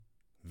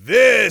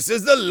This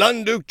is the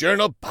Lunduk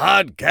Journal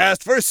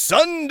podcast for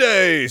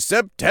Sunday,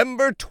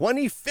 September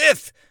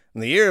 25th,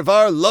 in the year of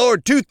our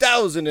Lord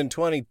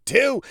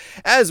 2022.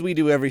 As we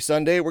do every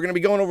Sunday, we're going to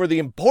be going over the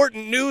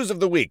important news of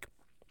the week.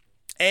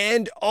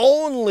 And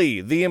only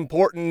the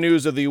important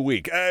news of the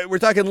week. We're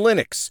talking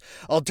Linux,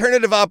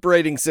 alternative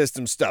operating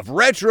system stuff,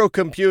 retro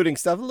computing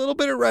stuff, a little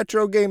bit of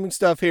retro gaming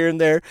stuff here and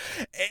there.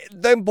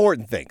 The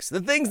important things, the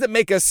things that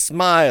make us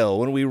smile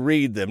when we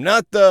read them.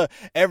 Not the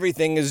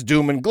everything is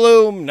doom and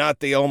gloom,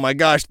 not the oh my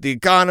gosh, the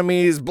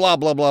economy is blah,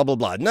 blah, blah, blah,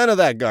 blah. None of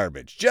that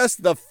garbage.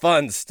 Just the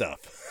fun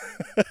stuff.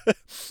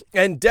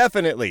 And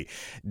definitely,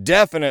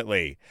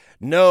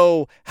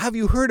 no, have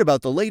you heard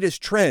about the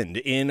latest trend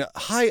in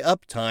high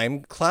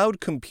uptime cloud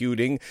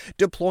computing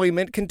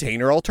deployment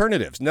container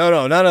alternatives?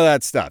 No, none of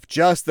that stuff.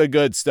 Just the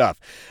good stuff.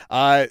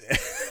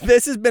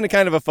 This has been a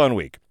kind of a fun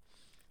week.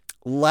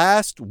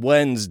 Last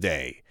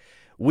Wednesday,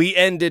 we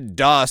ended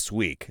DOS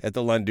week at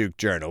the Lunduk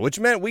Journal, which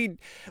meant we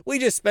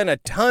just spent a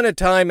ton of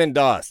time in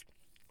DOS.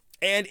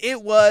 And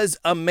it was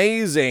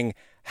amazing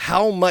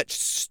how much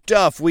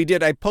stuff we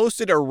did. I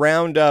posted a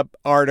roundup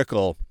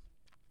article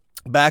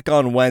back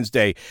on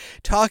Wednesday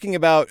talking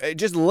about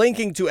just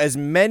linking to as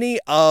many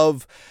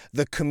of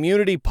the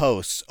community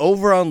posts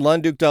over on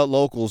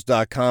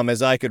lunduk.locals.com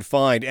as I could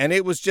find. And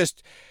it was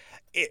just,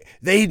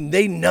 they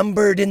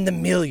numbered in the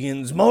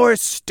millions, more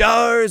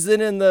stars than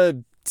in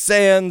the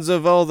sands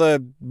of all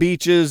the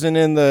beaches and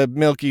in the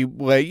Milky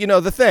Way. You know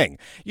the thing.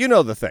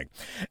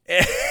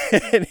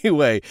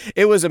 Anyway,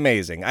 it was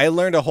amazing. I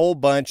learned a whole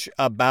bunch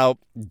about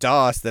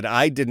DOS that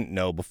I didn't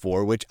know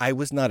before, which I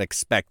was not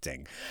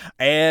expecting.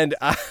 And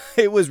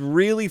it was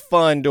really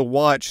fun to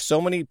watch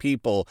so many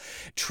people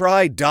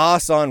try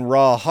DOS on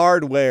raw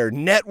hardware,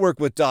 network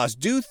with DOS,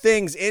 do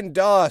things in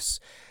DOS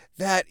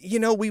that,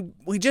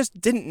 we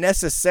just didn't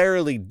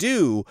necessarily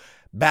do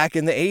back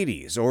in the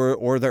 80s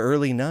or the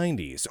early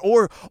 90s,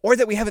 or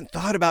that we haven't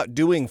thought about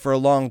doing for a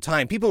long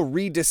time. People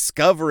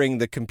rediscovering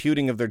the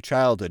computing of their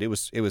childhood. It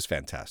was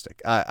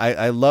fantastic.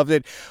 I loved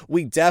it.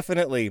 We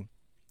definitely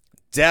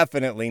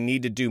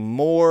need to do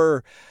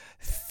more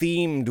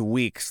themed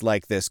weeks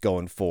like this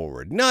going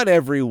forward. Not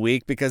every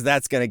week, because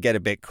that's going to get a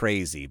bit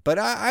crazy. But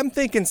I'm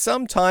thinking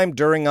sometime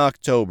during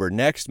October,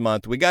 next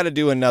month, we got to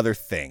do another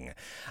thing.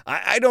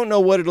 I don't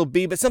know what it'll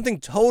be, but something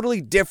totally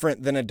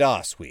different than a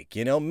DOS week.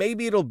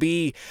 Maybe it'll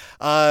be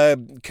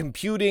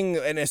computing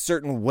in a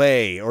certain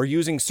way, or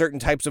using certain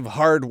types of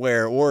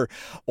hardware, or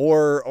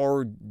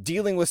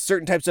dealing with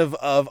certain types of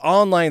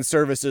online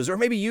services, or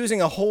maybe using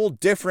a whole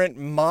different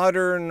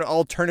modern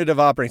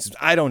alternative operating system.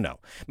 I don't know.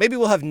 Maybe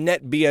we'll have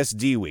NetBSD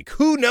week.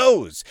 Who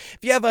knows? If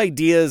you have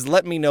ideas,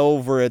 let me know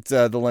over at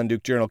the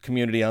Lunduk Journal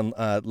community on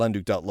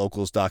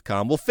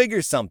lunduk.locals.com. We'll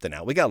figure something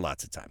out. We got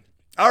lots of time.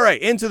 All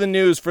right, into the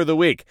news for the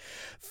week.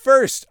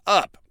 First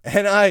up,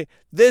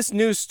 this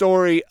news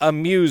story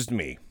amused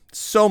me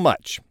so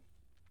much.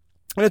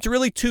 And it's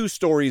really two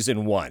stories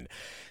in one.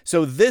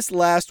 So this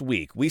last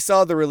week, we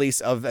saw the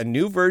release of a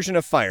new version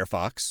of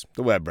Firefox,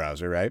 the web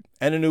browser, right?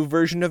 And a new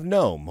version of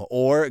GNOME,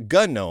 or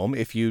GNOME,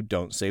 if you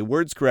don't say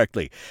words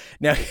correctly.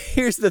 Now,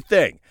 here's the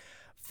thing.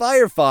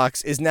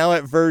 Firefox is now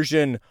at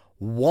version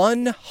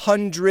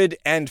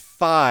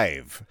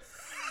 105.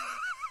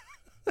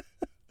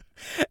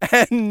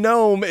 And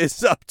GNOME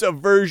is up to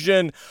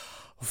version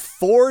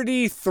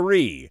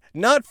 43.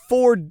 Not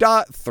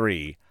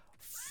 4.3,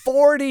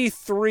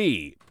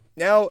 43.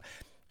 Now,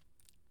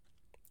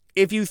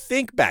 if you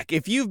think back,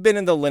 if you've been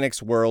in the Linux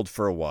world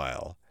for a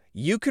while,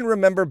 you can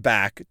remember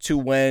back to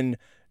when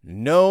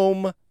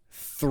GNOME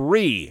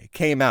 3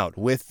 came out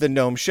with the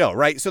GNOME shell,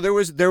 right? So there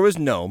was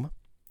GNOME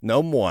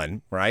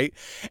 1, right?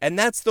 And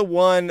that's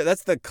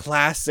the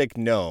classic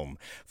GNOME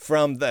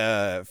from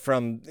back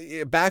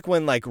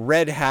when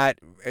Red Hat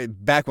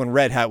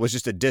was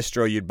just a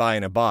distro you'd buy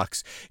in a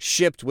box,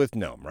 shipped with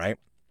GNOME, right?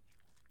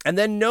 And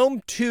then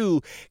GNOME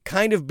 2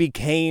 kind of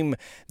became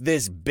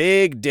this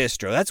big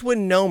distro. That's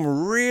when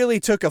GNOME really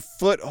took a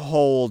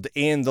foothold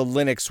in the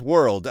Linux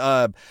world.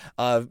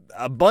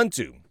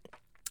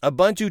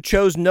 Ubuntu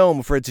chose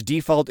GNOME for its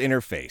default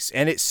interface,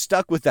 and it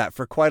stuck with that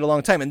for quite a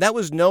long time. And that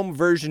was GNOME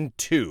version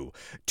 2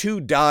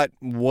 dot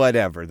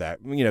whatever that,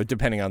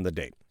 depending on the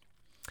date.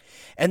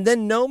 And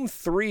then GNOME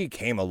 3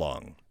 came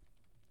along.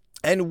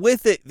 And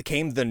with it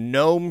came the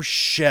GNOME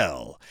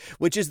Shell,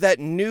 which is that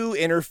new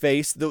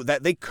interface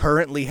that they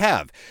currently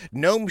have.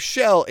 GNOME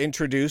Shell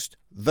introduced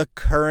the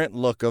current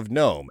look of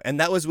GNOME, and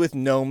that was with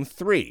GNOME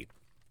 3.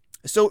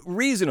 So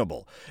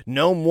reasonable.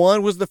 GNOME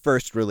 1 was the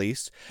first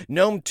release.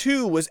 GNOME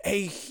 2 was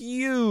a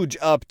huge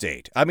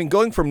update. I mean,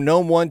 going from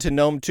GNOME 1 to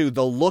GNOME 2,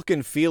 the look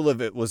and feel of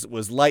it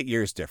was light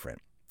years different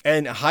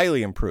and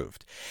highly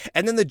improved.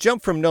 And then the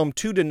jump from GNOME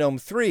 2 to GNOME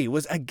 3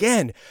 was,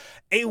 again,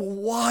 a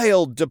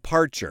wild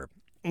departure.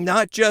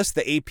 Not just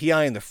the API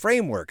and the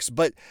frameworks,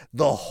 but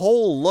the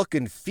whole look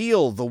and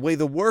feel, the way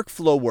the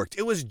workflow worked.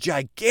 It was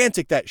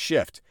gigantic, that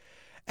shift.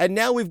 And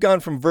now we've gone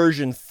from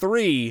version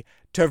 3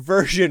 to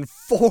version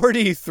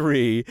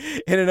 43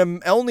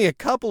 in only a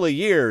couple of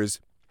years.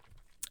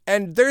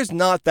 And there's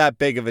not that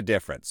big of a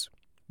difference.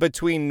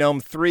 between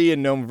GNOME 3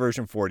 and GNOME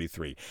version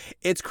 43.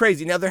 It's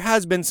crazy. Now, there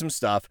has been some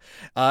stuff,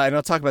 and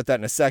I'll talk about that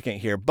in a second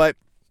here, but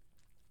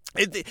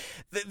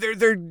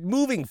they're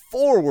moving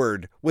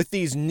forward with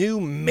these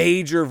new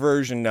major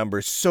version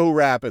numbers so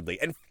rapidly.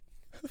 And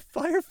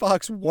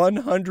Firefox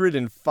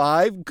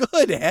 105?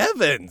 Good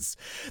heavens!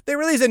 They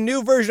release a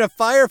new version of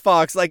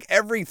Firefox like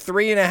every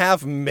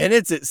 3.5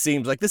 minutes, it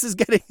seems like. This is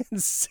getting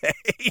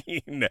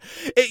insane.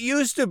 It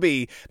used to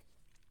be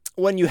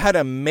when you had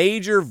a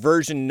major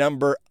version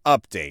number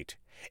update,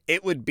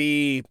 it would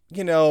be,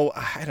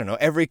 I don't know,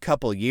 every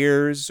couple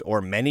years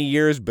or many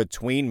years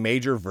between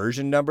major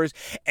version numbers,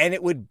 and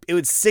it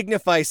would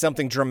signify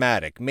something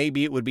dramatic.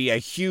 Maybe it would be a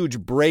huge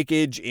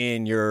breakage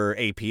in your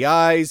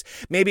APIs.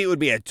 Maybe it would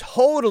be a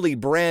totally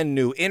brand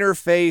new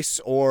interface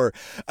or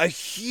a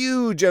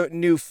huge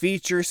new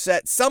feature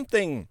set,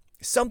 something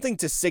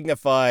to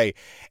signify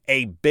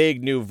a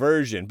big new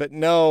version. But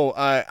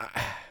no,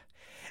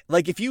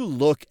 like if you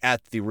look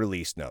at the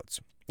release notes,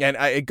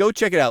 and go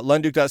check it out,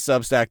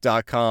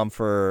 lunduke.substack.com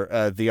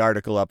for the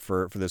article up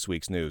for this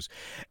week's news.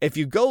 If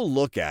you go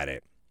look at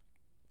it,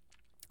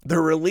 the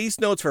release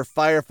notes for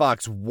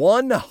Firefox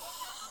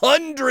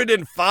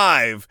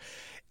 105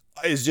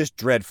 is just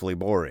dreadfully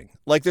boring.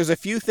 Like, there's a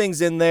few things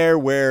in there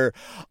where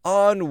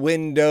on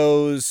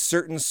Windows,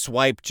 certain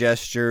swipe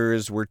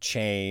gestures were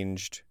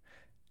changed.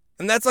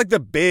 And that's like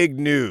the big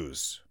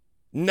news.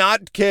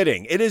 Not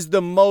kidding. It is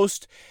the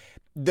most...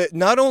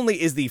 not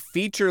only is the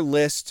feature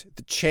list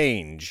the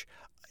change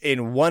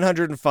in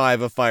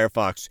 105 of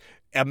Firefox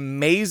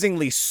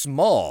amazingly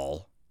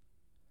small,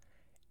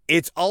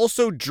 it's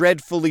also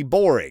dreadfully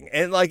boring.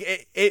 And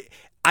like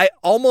I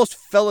almost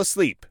fell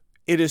asleep.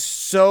 It is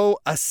so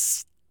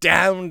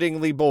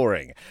astoundingly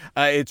boring.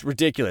 It's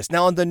ridiculous.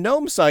 Now, on the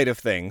GNOME side of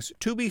things,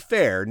 to be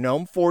fair,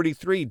 GNOME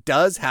 43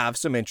 does have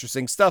some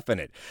interesting stuff in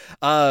it.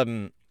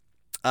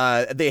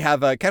 They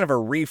have a kind of a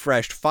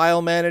refreshed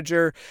file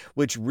manager,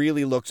 which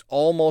really looks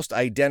almost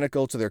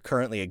identical to their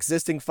currently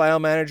existing file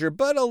manager,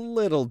 but a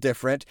little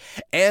different.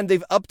 And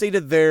they've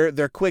updated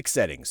their quick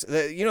settings.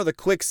 The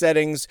quick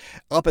settings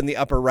up in the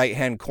upper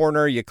right-hand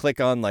corner, you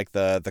click on like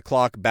the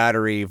clock,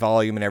 battery,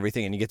 volume, and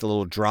everything, and you get the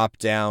little drop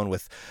down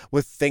with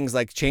things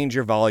like change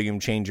your volume,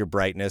 change your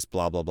brightness,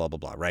 blah, blah, blah, blah,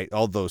 blah, right?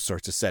 All those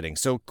sorts of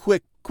settings. So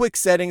quick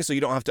settings, so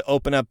you don't have to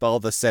open up all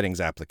the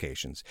settings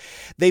applications.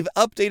 They've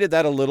updated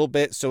that a little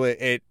bit, so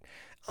it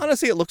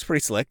honestly, it looks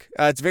pretty slick.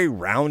 It's very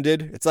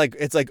rounded. It's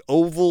like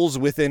ovals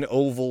within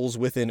ovals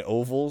within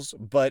ovals,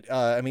 but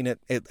I mean,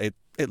 it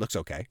looks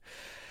okay.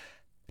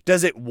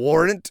 Does it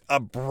warrant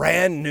a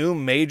brand new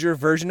major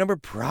version number?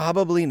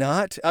 Probably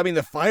not. I mean,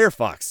 the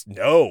Firefox,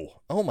 no.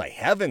 Oh my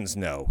heavens,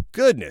 no.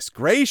 Goodness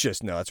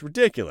gracious, no. It's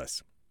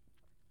ridiculous.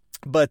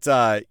 But,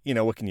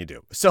 what can you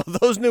do? So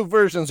those new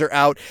versions are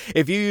out.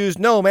 If you use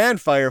GNOME and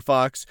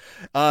Firefox,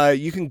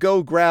 you can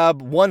go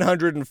grab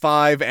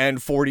 105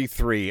 and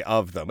 43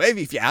 of them.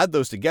 Maybe if you add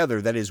those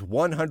together, that is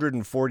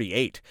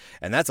 148.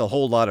 And that's a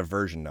whole lot of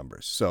version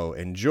numbers. So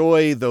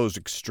enjoy those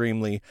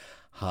extremely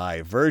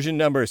high version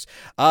numbers.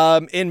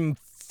 In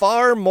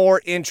far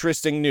more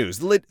interesting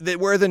news,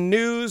 where the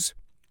news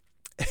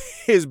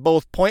is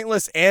both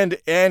pointless and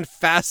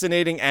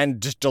fascinating and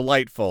just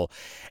delightful.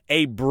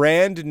 A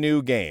brand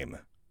new game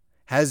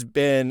has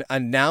been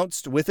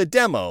announced with a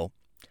demo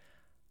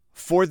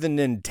for the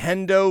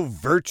Nintendo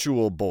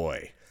Virtual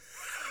Boy.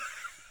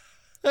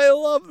 I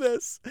love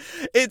this.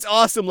 It's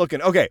awesome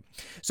looking. Okay,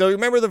 so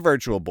remember the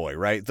Virtual Boy,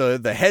 right?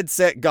 The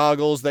headset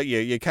goggles that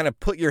you kind of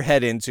put your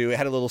head into. It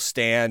had a little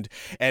stand,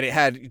 and it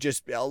had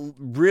just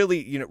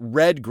really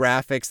red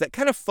graphics that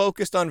kind of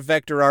focused on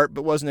vector art,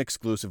 but wasn't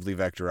exclusively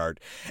vector art.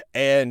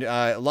 And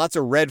lots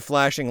of red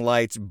flashing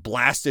lights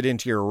blasted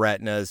into your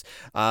retinas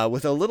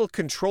with a little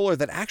controller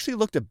that actually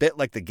looked a bit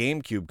like the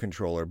GameCube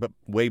controller, but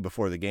way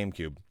before the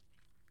GameCube.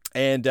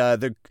 And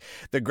the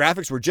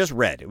graphics were just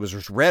red. It was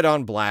just red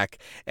on black,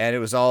 and it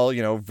was all,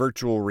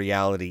 virtual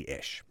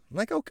reality-ish. I'm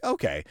like,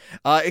 okay.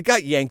 It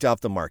got yanked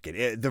off the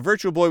market. The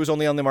Virtual Boy was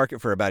only on the market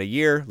for about a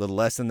year, a little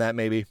less than that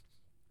maybe.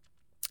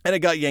 And it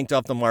got yanked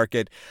off the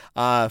market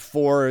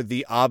for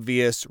the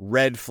obvious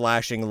red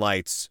flashing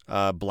lights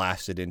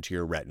blasted into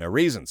your retina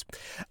reasons.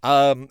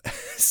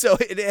 So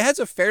it has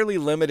a fairly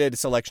limited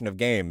selection of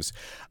games.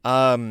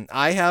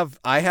 I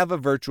have a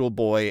Virtual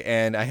Boy,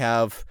 and I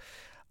have...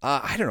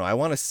 I don't know, I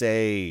want to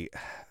say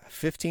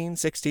 15,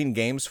 16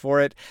 games for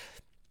it.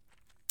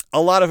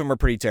 A lot of them are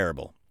pretty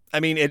terrible.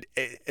 I mean,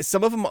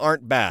 some of them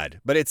aren't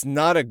bad, but it's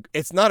not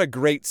a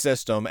great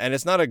system, and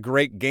it's not a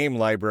great game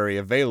library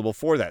available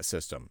for that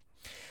system.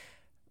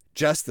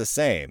 Just the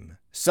same,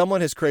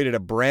 someone has created a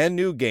brand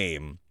new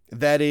game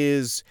that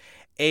is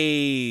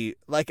an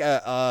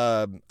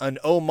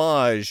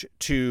homage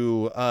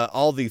to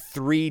all the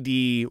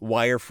 3D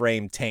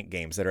wireframe tank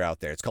games that are out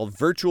there. It's called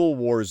Virtual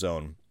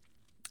Warzone.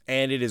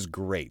 And it is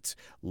great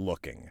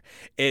looking.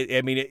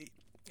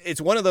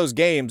 it's one of those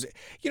games,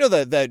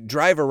 that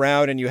drive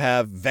around and you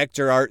have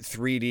vector art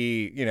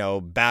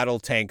 3D, battle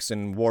tanks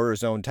and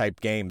Warzone type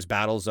games,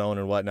 Battlezone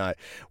and whatnot,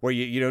 where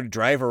you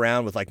drive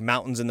around with like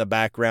mountains in the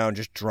background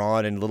just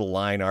drawn in little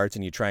line arts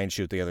and you try and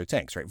shoot the other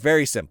tanks, right?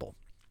 Very simple.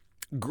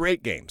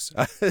 Great games.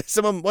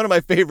 One of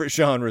my favorite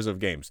genres of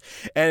games.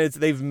 And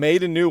they've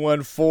made a new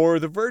one for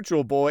the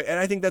Virtual Boy, and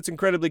I think that's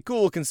incredibly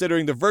cool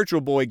considering the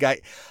Virtual Boy got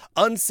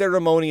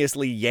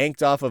unceremoniously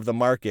yanked off of the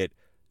market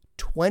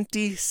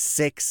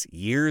 26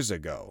 years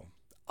ago.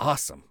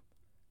 Awesome.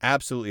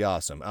 Absolutely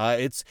awesome.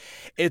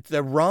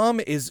 The ROM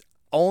is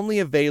only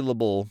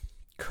available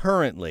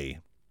currently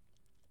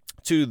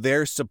to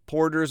their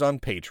supporters on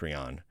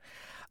Patreon.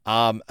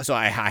 So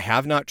I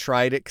have not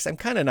tried it because I'm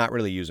kind of not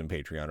really using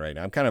Patreon right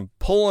now. I'm kind of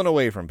pulling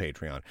away from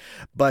Patreon,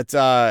 but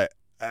the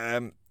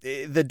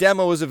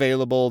demo is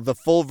available. The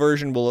full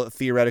version will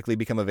theoretically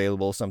become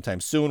available sometime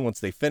soon once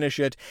they finish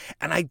it.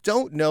 And I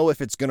don't know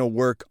if it's going to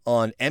work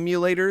on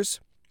emulators,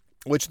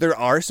 which there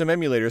are some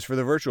emulators for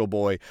the Virtual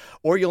Boy,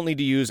 or you'll need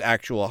to use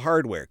actual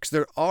hardware because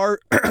there are,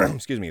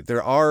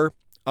 there are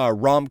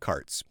ROM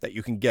carts that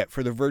you can get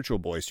for the Virtual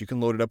Boy, so you can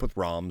load it up with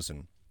ROMs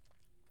and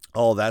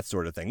all that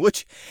sort of thing,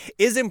 which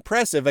is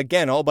impressive,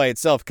 again, all by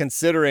itself,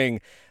 considering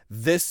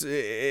this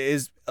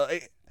is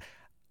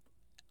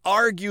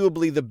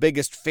arguably the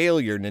biggest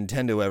failure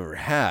Nintendo ever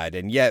had,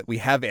 and yet we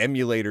have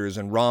emulators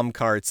and ROM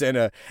carts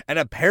and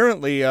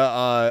apparently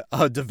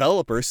a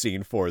developer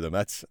scene for them.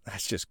 That's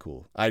just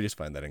cool. I just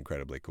find that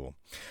incredibly cool.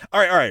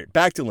 All right,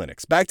 back to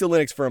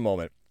Linux for a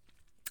moment,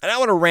 and I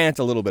want to rant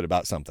a little bit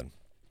about something.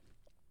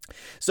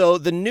 So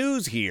the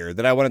news here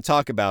that I want to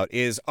talk about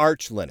is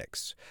Arch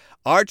Linux.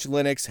 Arch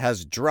Linux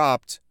has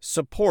dropped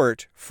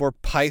support for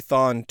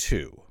Python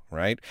 2,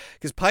 right?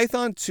 Because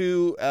Python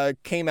 2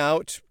 came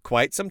out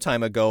quite some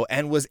time ago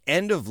and was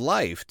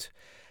end-of-lifed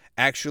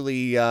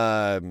actually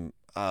a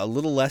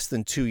little less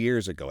than 2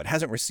 years ago. It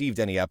hasn't received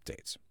any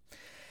updates.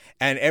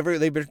 And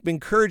they've been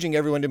encouraging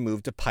everyone to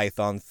move to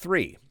Python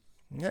 3.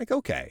 Like,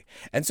 okay.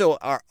 And so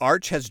our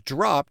Arch has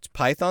dropped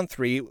Python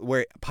 3,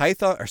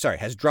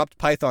 has dropped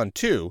Python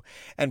 2,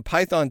 and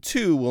Python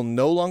 2 will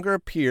no longer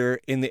appear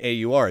in the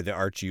AUR, the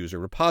Arch user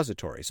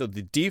repository. So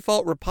the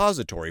default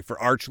repository for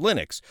Arch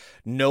Linux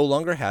no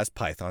longer has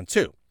Python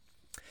 2.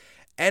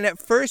 And at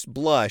first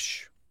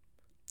blush,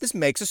 this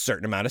makes a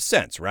certain amount of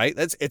sense, right?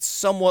 It's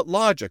somewhat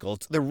logical.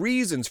 The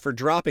reasons for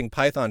dropping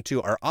Python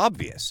 2 are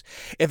obvious.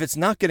 If it's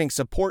not getting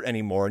support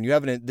anymore and you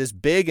have this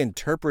big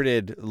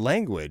interpreted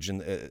language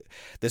and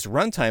this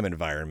runtime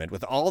environment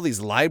with all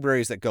these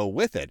libraries that go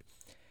with it,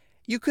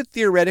 you could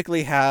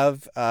theoretically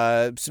have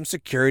some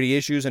security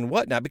issues and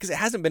whatnot because it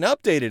hasn't been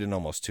updated in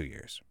almost 2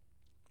 years.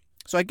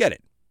 So I get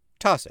it.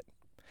 Toss it.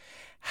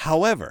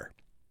 However,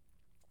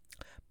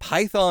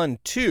 Python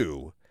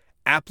 2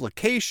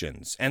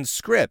 applications and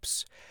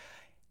scripts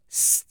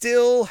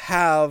still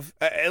have,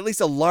 at least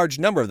a large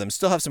number of them,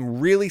 still have some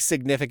really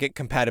significant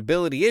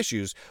compatibility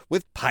issues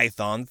with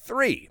Python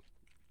 3,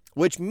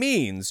 which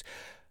means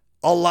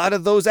a lot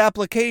of those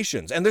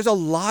applications, and there's a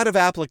lot of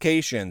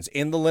applications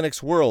in the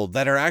Linux world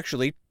that are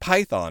actually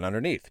Python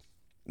underneath.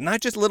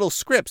 Not just little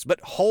scripts, but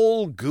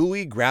whole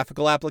GUI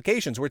graphical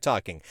applications. We're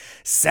talking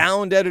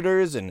sound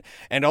editors and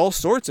all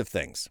sorts of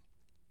things.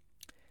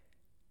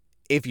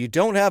 If you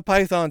don't have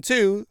Python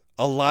 2,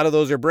 a lot of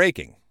those are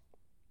breaking.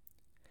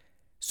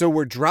 So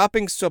we're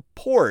dropping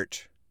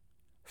support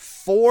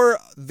for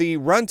the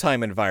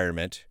runtime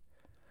environment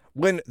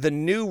when the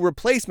new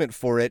replacement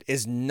for it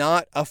is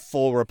not a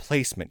full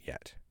replacement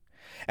yet.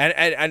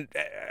 And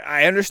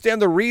I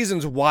understand the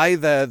reasons why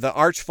the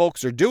Arch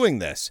folks are doing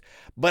this,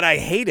 but I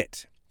hate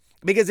it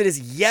because it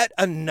is yet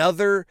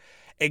another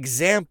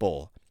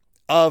example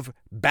of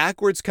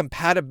backwards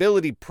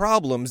compatibility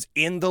problems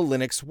in the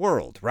Linux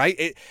world,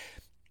 right?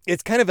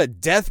 It's kind of a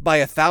death by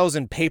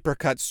 1,000 paper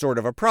cuts sort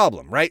of a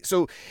problem, right?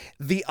 So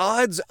the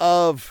odds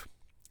of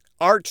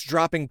Arch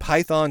dropping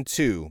Python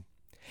 2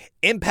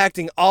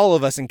 impacting all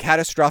of us in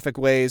catastrophic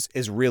ways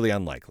is really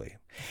unlikely.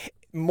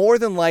 More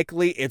than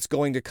likely, it's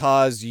going to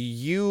cause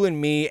you and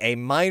me a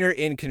minor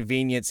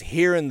inconvenience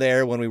here and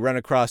there when we run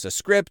across a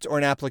script or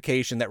an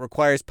application that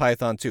requires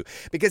Python 2.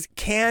 Because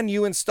can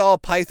you install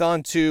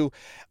Python 2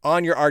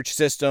 on your Arch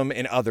system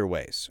in other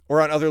ways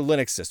or on other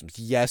Linux systems?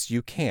 Yes,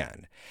 you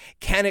can.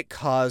 Can it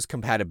cause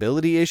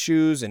compatibility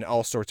issues and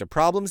all sorts of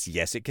problems?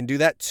 Yes, it can do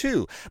that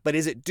too. But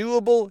is it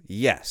doable?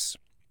 Yes.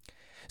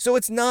 So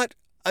it's not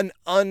an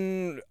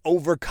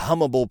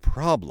unovercomable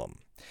problem.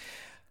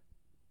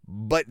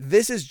 But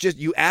this is just,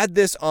 you add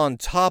this on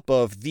top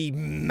of the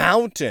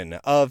mountain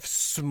of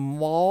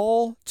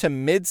small to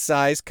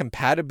mid-sized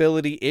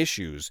compatibility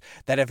issues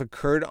that have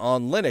occurred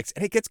on Linux,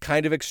 and it gets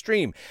kind of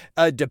extreme.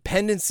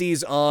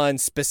 Dependencies on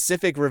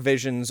specific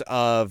revisions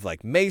of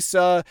like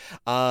Mesa,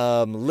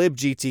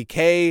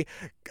 libgtk,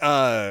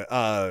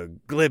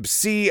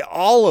 glibc,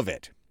 all of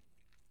it.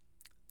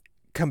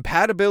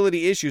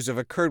 Compatibility issues have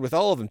occurred with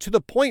all of them to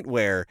the point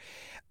where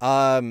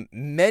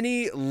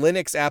many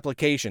Linux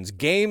applications,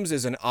 games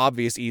is an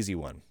obvious easy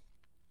one.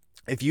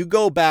 If you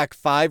go back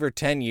 5 or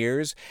 10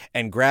 years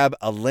and grab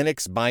a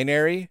Linux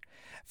binary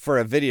for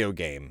a video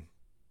game,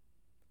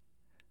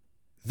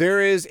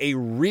 there is a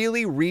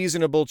really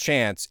reasonable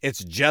chance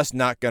it's just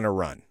not going to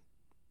run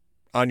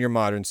on your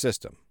modern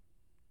system.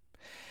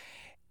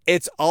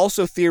 It's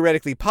also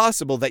theoretically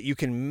possible that you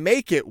can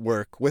make it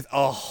work with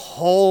a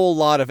whole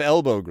lot of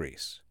elbow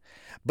grease,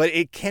 but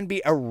it can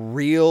be a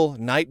real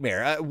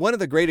nightmare. One of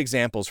the great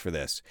examples for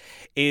this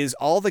is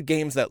all the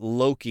games that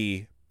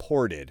Loki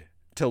ported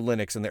to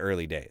Linux in the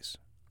early days,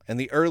 in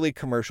the early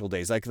commercial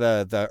days, like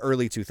the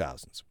early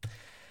 2000s.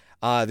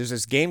 There's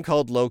this game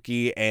called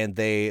Loki, and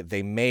they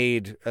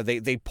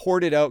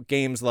ported out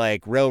games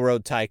like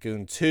Railroad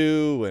Tycoon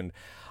 2 and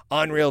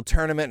Unreal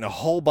Tournament and a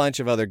whole bunch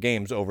of other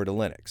games over to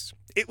Linux.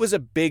 It was a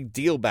big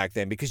deal back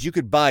then because you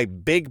could buy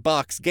big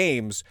box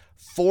games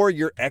for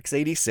your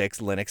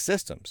x86 Linux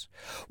systems.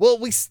 Well,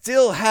 we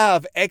still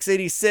have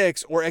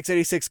x86 or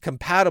x86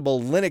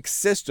 compatible Linux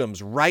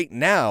systems right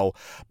now,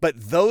 but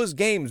those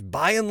games,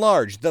 by and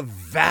large, the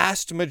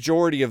vast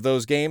majority of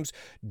those games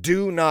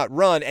do not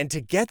run, and to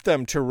get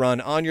them to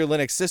run on your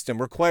Linux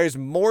system requires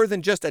more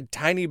than just a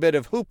tiny bit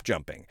of hoop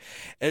jumping.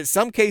 In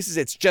some cases,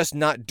 it's just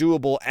not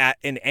doable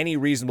in any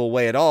reasonable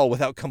way at all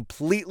without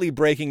completely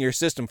breaking your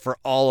system for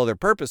all other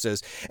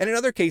purposes, and in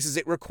other cases,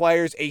 it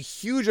requires a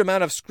huge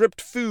amount of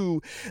script foo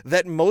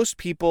that most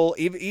people,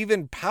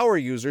 even power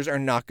users, are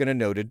not going to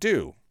know to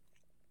do.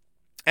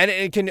 And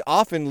it can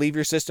often leave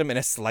your system in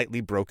a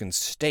slightly broken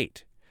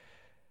state.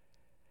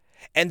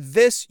 And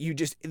these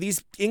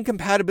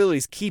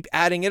incompatibilities keep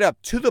adding it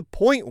up to the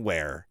point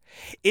where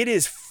it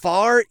is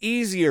far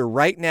easier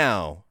right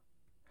now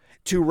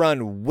to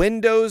run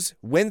Windows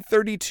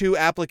Win32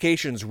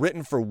 applications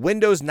written for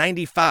Windows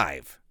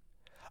 95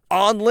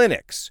 on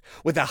Linux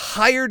with a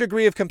higher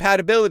degree of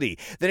compatibility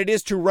than it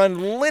is to run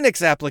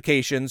Linux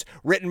applications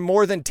written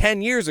more than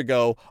 10 years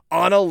ago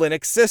on a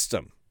Linux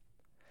system.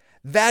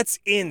 That's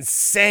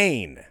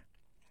insane.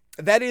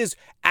 That is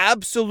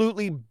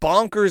absolutely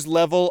bonkers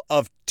level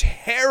of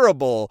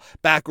terrible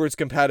backwards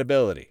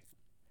compatibility.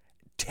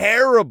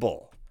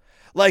 Terrible.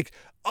 Like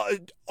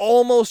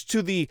almost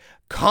to the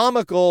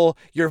comical,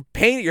 your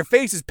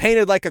face is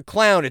painted like a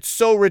clown. It's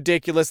so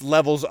ridiculous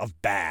levels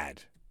of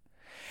bad.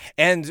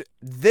 And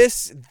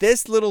this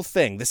little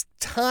thing, this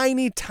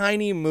tiny,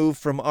 tiny move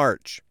from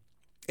Arch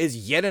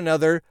is yet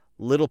another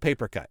little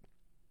paper cut.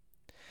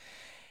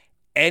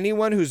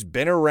 Anyone who's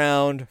been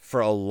around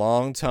for a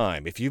long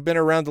time, if you've been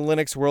around the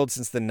Linux world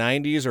since the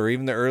 90s or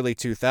even the early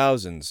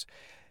 2000s,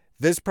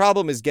 this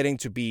problem is getting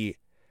to be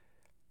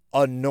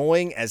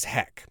annoying as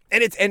heck.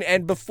 And it's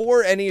and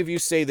before any of you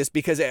say this,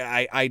 because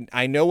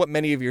I know what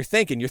many of you are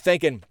thinking. You're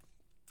thinking,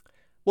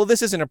 well,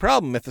 this isn't a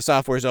problem if the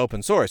software is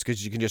open source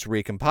because you can just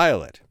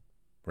recompile it,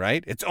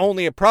 right? It's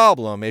only a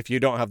problem if you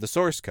don't have the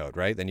source code,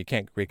 right? Then you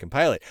can't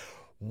recompile it.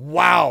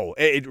 Wow,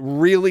 it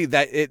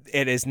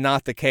is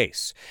not the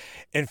case.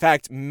 In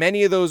fact,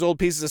 many of those old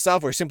pieces of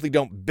software simply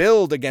don't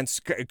build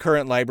against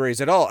current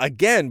libraries at all.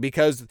 Again,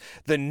 because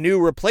the new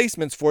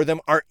replacements for them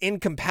are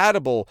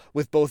incompatible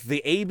with both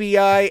the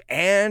ABI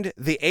and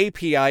the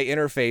API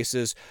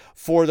interfaces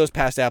for those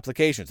past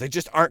applications. They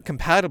just aren't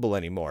compatible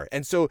anymore.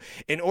 And so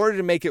in order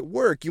to make it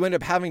work, you end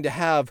up having to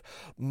have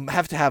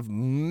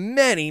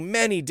many,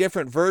 many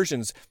different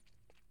versions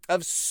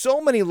of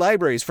so many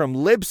libraries from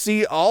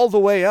libc all the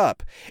way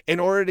up in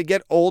order to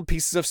get old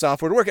pieces of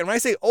software to work. And when I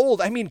say old,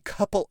 I mean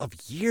couple of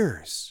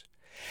years.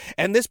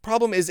 And this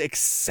problem is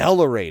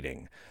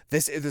accelerating.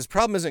 This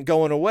problem isn't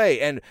going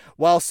away. And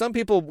while some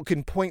people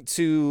can point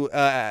to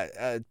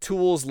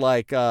tools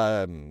like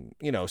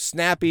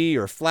Snappy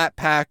or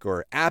Flatpak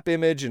or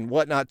AppImage and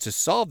whatnot to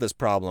solve this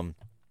problem,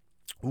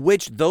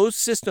 which those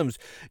systems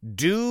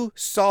do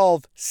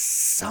solve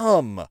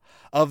some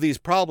of these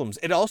problems,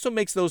 it also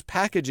makes those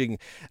packaging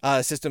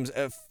systems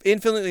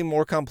infinitely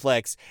more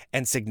complex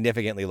and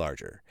significantly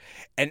larger.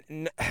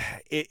 And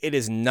it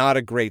is not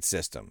a great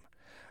system.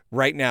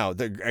 Right now,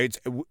 it's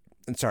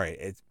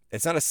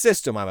not a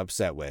system I'm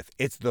upset with.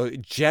 It's the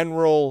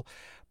general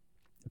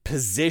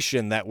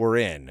position that we're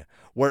in,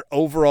 where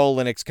overall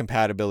Linux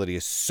compatibility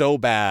is so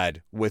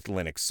bad with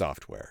Linux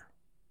software.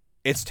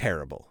 It's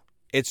terrible.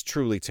 It's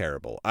truly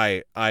terrible.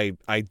 I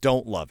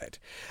don't love it.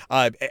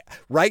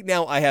 Right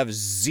now, I have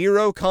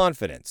zero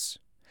confidence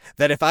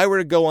that if I were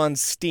to go on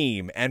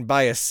Steam and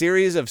buy a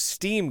series of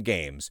Steam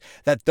games,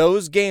 that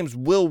those games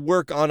will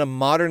work on a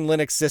modern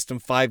Linux system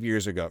 5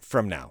 years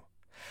from now.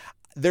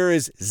 There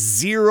is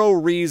zero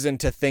reason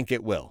to think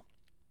it will.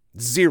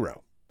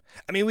 Zero.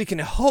 I mean, we can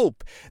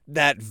hope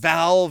that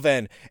Valve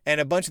and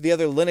a bunch of the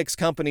other Linux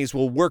companies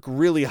will work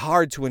really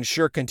hard to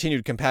ensure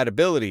continued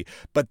compatibility,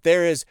 but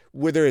there is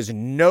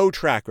no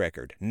track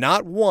record,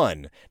 not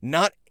one,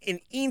 not an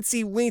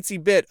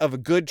eensy-weensy bit of a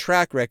good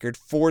track record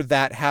for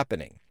that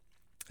happening.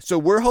 So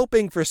we're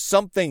hoping for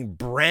something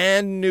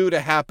brand new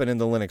to happen in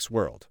the Linux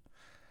world.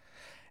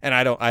 And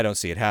I don't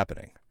see it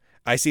happening.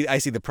 I see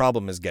the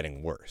problem is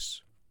getting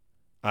worse.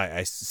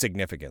 I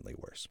significantly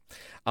worse.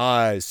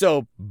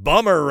 So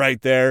bummer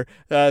right there.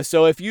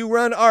 So if you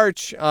run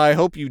Arch, I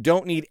hope you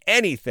don't need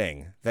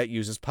anything that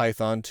uses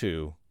Python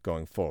 2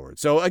 going forward.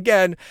 So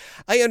again,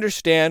 I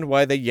understand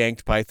why they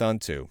yanked Python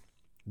 2.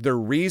 The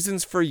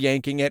reasons for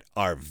yanking it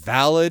are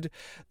valid.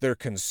 Their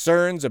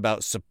concerns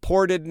about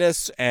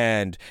supportedness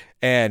and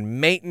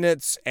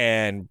maintenance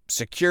and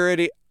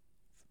security,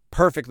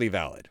 perfectly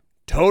valid.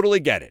 Totally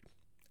get it.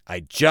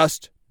 I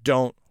just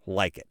don't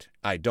like it.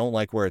 I don't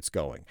like where it's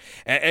going.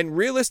 And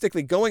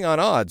realistically, going on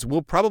odds,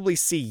 we'll probably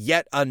see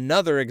yet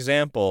another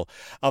example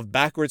of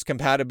backwards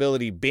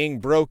compatibility being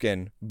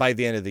broken by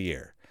the end of the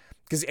year.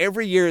 Because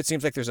every year it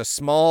seems like there's a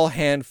small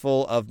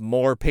handful of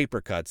more paper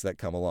cuts that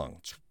come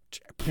along.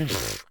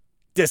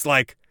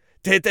 Dislike.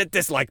 Hit that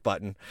dislike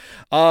button.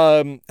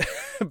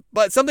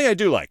 But something I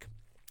do like.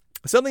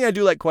 Something I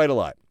do like quite a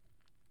lot.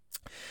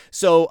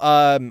 So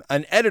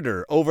an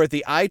editor over at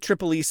the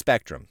IEEE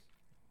Spectrum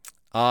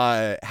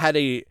had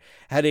a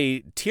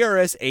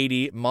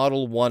TRS-80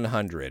 Model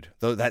 100,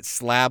 though that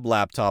slab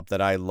laptop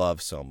that I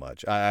love so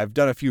much. I've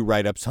done a few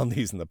write-ups on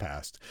these in the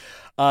past.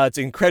 It's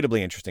an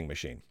incredibly interesting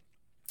machine.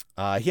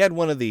 He had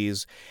one of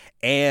these,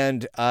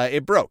 and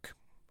it broke.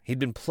 He'd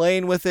been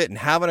playing with it and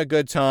having a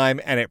good time,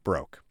 and it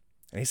broke.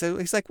 And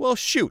he's like, well,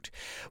 shoot.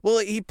 Well,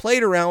 he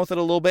played around with it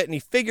a little bit, and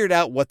he figured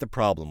out what the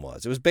problem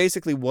was. It was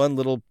basically one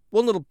little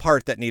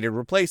part that needed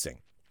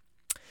replacing.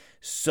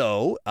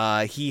 So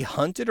he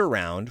hunted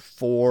around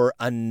for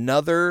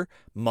another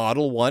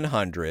Model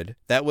 100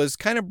 that was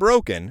kind of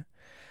broken,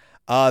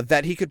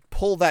 that he could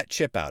pull that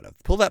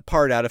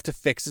part out of to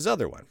fix his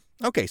other one.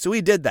 Okay, so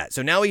he did that.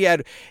 So now he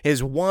had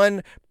his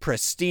one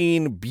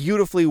pristine,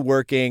 beautifully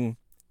working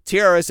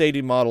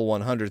TRS-80 Model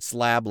 100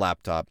 slab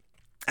laptop.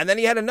 And then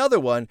he had another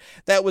one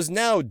that was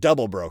now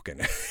double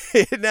broken.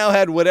 It now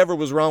had whatever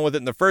was wrong with it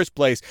in the first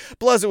place,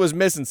 plus it was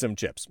missing some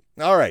chips.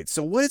 All right,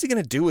 so what is he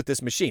going to do with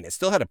this machine? It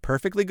still had a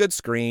perfectly good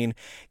screen,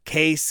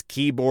 case,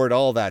 keyboard,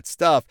 all that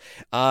stuff,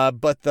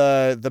 but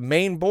the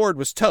main board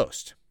was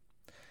toast.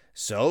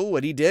 So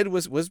what he did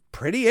was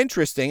pretty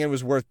interesting and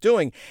was worth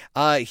doing.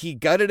 He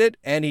gutted it,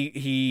 and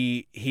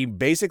he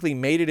basically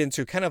made it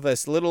into kind of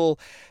this little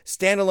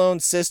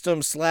standalone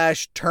system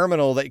 /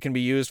 terminal that can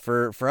be used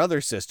for other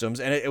systems.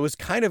 And it was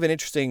kind of an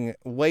interesting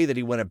way that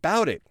he went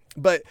about it.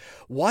 But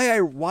why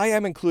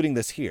I'm including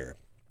this here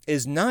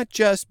is not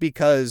just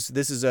because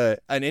this is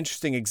an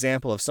interesting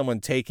example of someone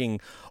taking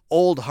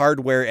old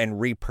hardware and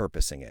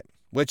repurposing it,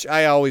 which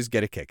I always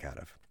get a kick out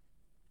of.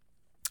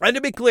 And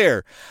to be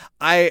clear,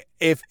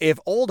 if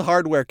old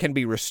hardware can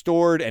be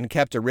restored and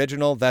kept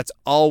original, that's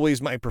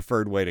always my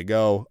preferred way to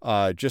go,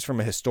 just from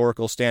a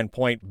historical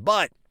standpoint.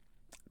 But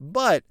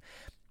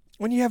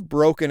when you have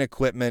broken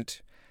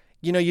equipment,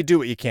 you do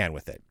what you can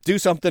with it. Do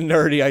something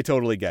nerdy, I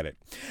totally get it.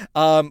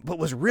 But what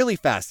was really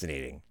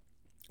fascinating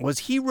was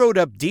he wrote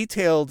up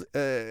detailed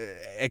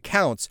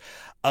accounts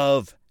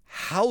of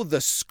how the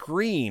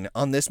screen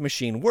on this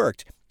machine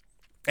worked.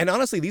 And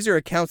honestly, these are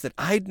accounts that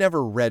I'd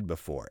never read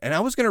before. And I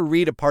was going to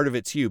read a part of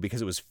it to you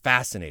because it was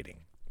fascinating.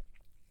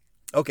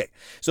 Okay,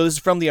 so this is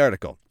from the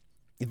article.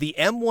 The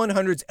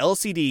M100's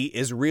LCD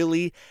is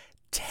really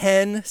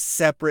 10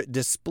 separate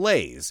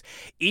displays,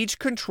 each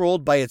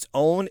controlled by its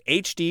own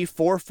HD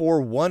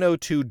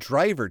 44102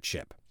 driver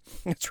chip.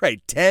 That's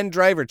right, 10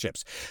 driver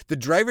chips. The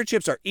driver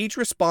chips are each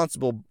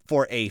responsible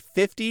for a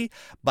 50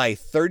 by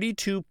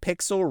 32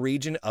 pixel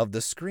region of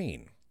the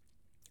screen,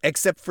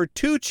 except for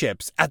 2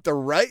 chips at the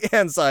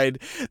right-hand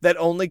side that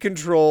only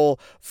control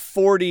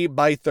 40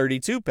 by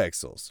 32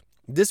 pixels.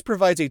 This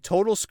provides a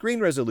total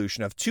screen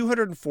resolution of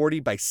 240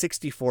 by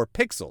 64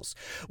 pixels.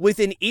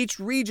 Within each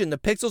region, the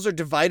pixels are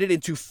divided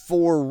into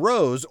 4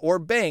 rows or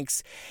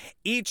banks,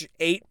 each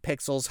 8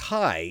 pixels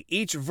high.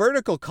 Each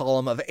vertical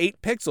column of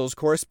 8 pixels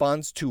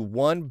corresponds to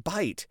 1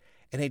 byte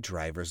in a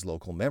driver's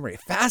local memory.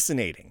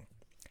 Fascinating.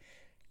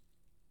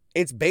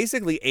 It's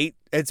basically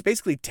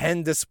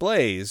 10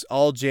 displays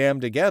all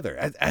jammed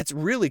together. That's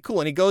really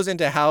cool. And he goes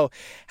into how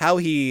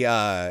he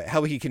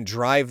can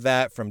drive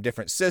that from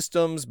different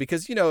systems,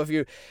 because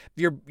if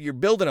you're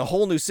building a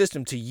whole new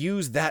system to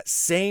use that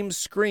same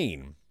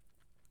screen.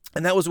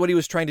 And that was what he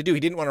was trying to do. He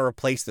didn't want to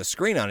replace the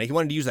screen on it. He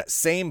wanted to use that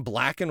same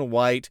black and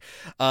white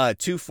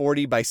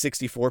 240 by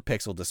 64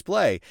 pixel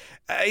display.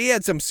 He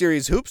had some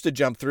serious hoops to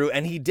jump through,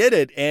 and he did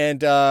it.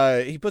 And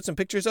he put some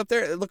pictures up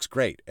there. It looks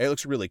great. It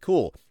looks really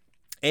cool.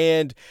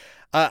 And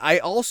I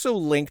also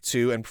link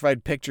to and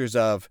provide pictures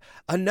of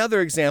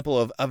another example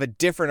of a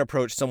different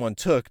approach someone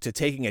took to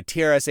taking a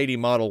TRS-80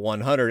 Model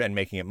 100 and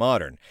making it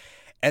modern.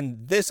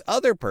 And this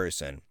other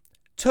person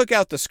took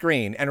out the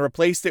screen and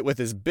replaced it with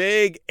this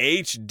big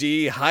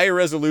HD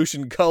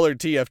high-resolution color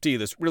TFT,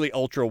 this really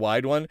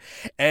ultra-wide one,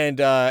 and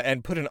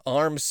put an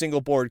ARM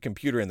single-board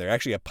computer in there,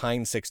 actually a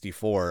Pine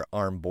 64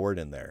 ARM board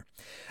in there.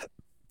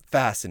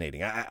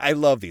 Fascinating. I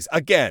love these.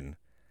 Again,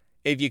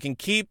 if you can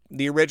keep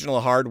the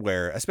original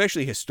hardware,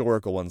 especially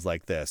historical ones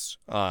like this,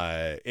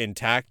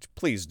 intact,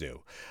 please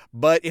do.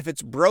 But if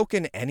it's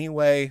broken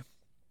anyway,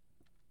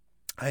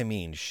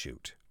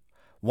 shoot.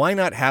 Why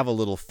not have a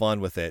little fun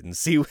with it and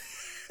see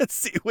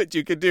see what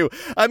you can do.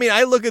 I mean,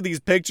 I look at these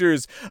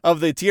pictures of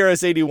the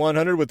TRS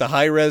 8100 with the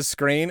high-res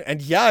screen,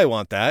 and yeah, I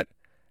want that.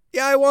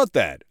 Yeah, I want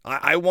that.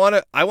 I want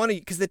to,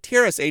 because the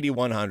TRS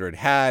 8100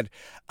 had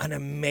an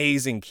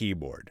amazing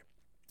keyboard,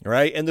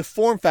 right? And the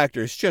form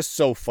factor is just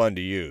so fun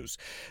to use.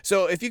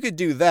 So if you could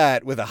do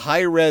that with a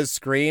high-res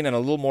screen and a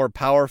little more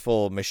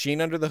powerful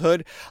machine under the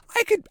hood,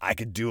 I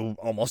could do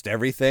almost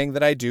everything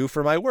that I do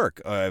for my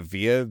work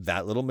via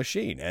that little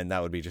machine, and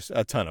that would be just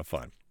a ton of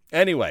fun.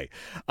 Anyway,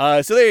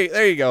 so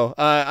there you go.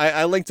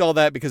 I linked all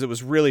that because it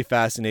was really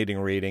fascinating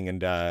reading,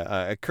 and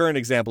a current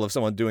example of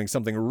someone doing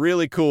something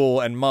really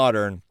cool and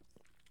modern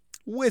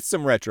with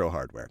some retro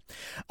hardware.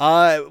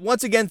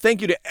 Once again,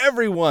 thank you to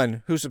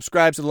everyone who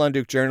subscribes to the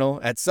Lunduke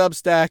Journal at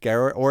Substack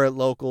or at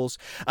Locals.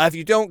 If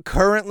you don't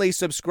currently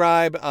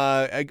subscribe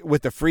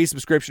with the free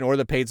subscription or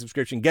the paid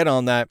subscription, get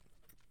on that.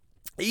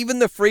 Even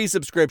the free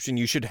subscription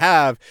you should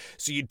have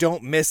so you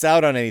don't miss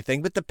out on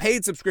anything. But the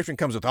paid subscription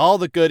comes with all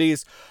the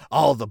goodies,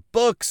 all the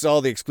books, all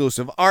the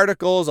exclusive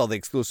articles, all the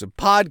exclusive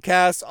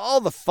podcasts,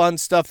 all the fun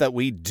stuff that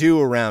we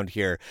do around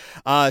here.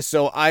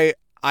 So I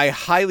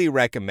highly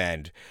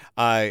recommend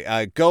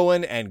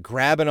going and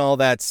grabbing all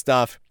that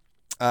stuff,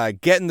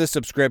 getting the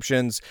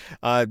subscriptions.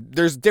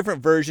 There's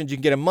different versions. You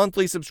can get a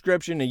monthly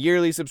subscription, a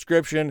yearly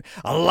subscription,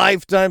 a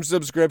lifetime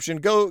subscription.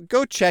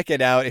 Go check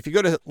it out. If you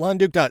go to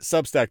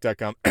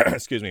lunduke.substack.com,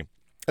 excuse me,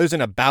 there's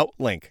an About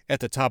link at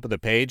the top of the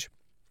page.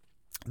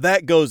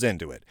 That goes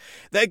into it.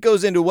 That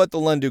goes into what the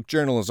Lunduke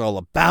Journal is all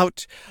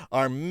about,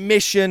 our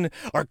mission,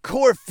 our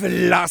core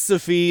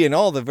philosophy, and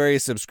all the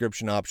various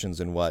subscription options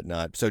and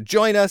whatnot. So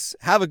join us,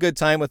 have a good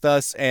time with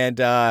us, and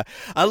I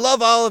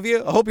love all of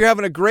you. I hope you're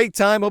having a great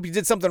time. Hope you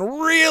did something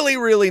really,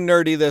 really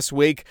nerdy this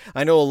week.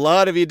 I know a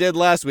lot of you did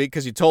last week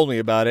because you told me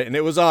about it, and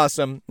it was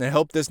awesome. And I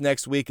hope this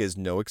next week is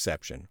no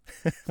exception.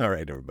 All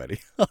right,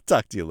 everybody. I'll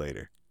talk to you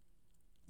later.